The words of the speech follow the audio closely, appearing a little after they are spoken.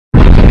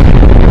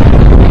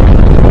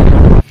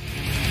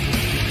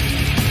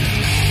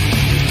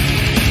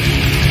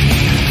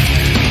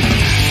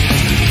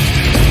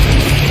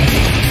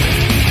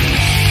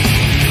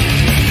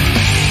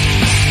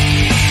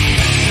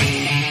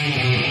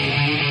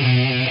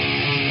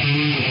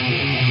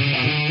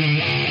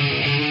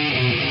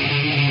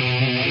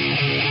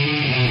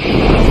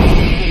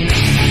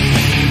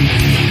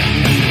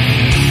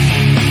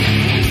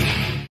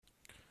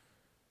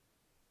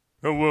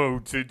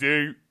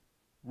today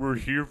we're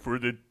here for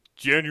the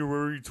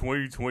January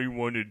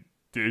 2021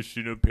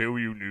 edition of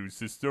Paleonews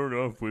to start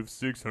off with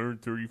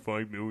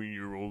 635 million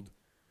year old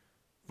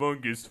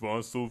fungus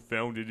fossil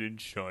founded in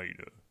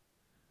China.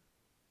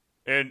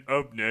 And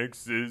up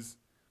next is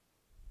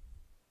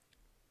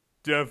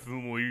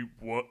definitely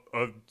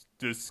a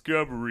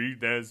discovery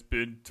that's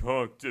been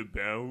talked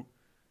about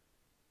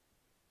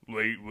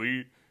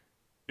lately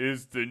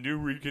is the new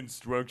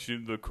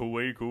reconstruction, the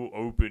cloacal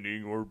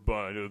opening or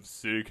butt of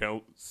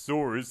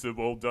Sigicosaurus of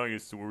all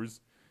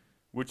dinosaurs,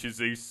 which is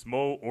a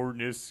small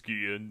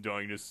Ornischian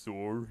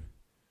dinosaur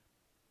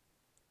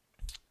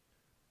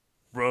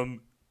from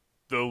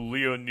the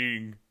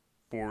Liaoning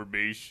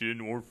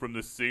formation, or from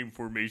the same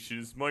formation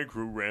as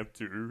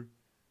Microraptor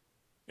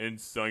and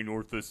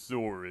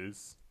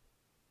Sinorthosaurus.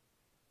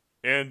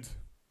 And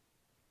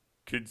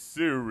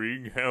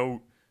considering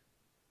how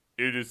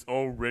it is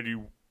already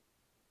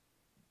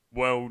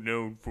well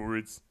known for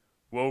its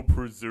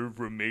well-preserved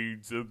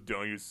remains of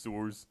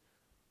dinosaurs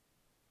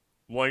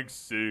like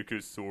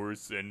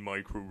Sigicosaurus and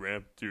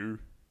Microraptor,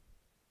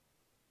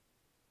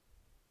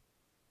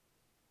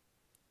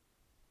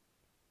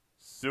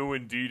 so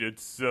indeed at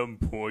some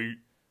point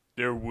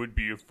there would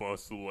be a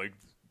fossil like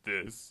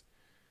this.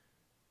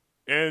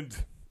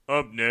 And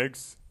up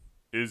next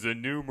is a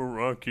new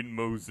Moroccan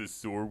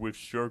mosasaur with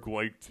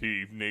shark-like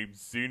teeth named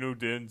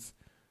Xenodens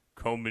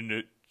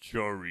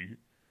Calmanachari.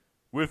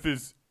 With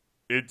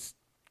its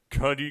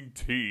cutting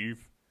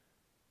teeth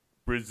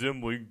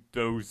resembling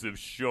those of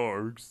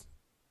sharks,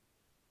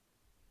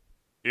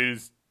 it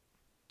is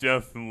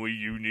definitely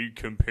unique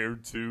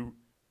compared to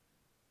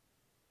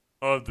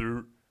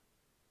other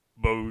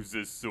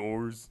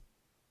mosasaurs.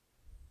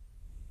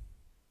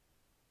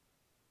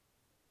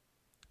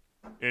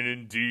 And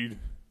indeed,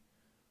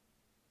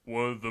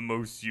 one of the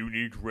most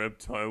unique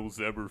reptiles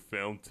ever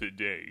found to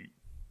date.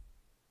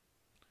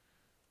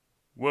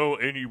 Well,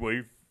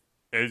 anyway,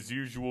 as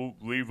usual,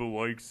 leave a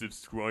like,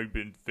 subscribe,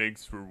 and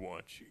thanks for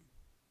watching.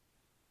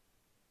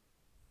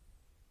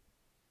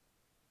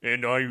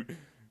 And I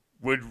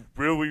would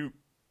really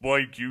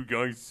like you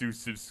guys to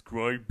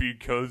subscribe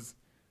because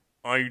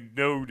I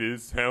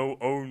notice how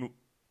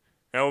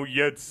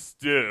yet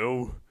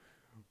still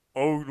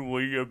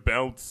only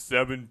about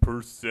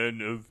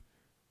 7%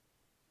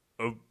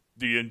 of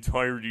the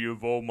entirety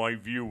of all my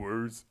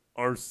viewers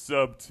are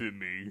subbed to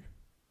me.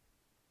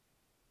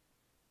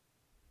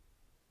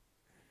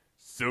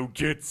 So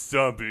get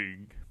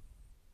subbing.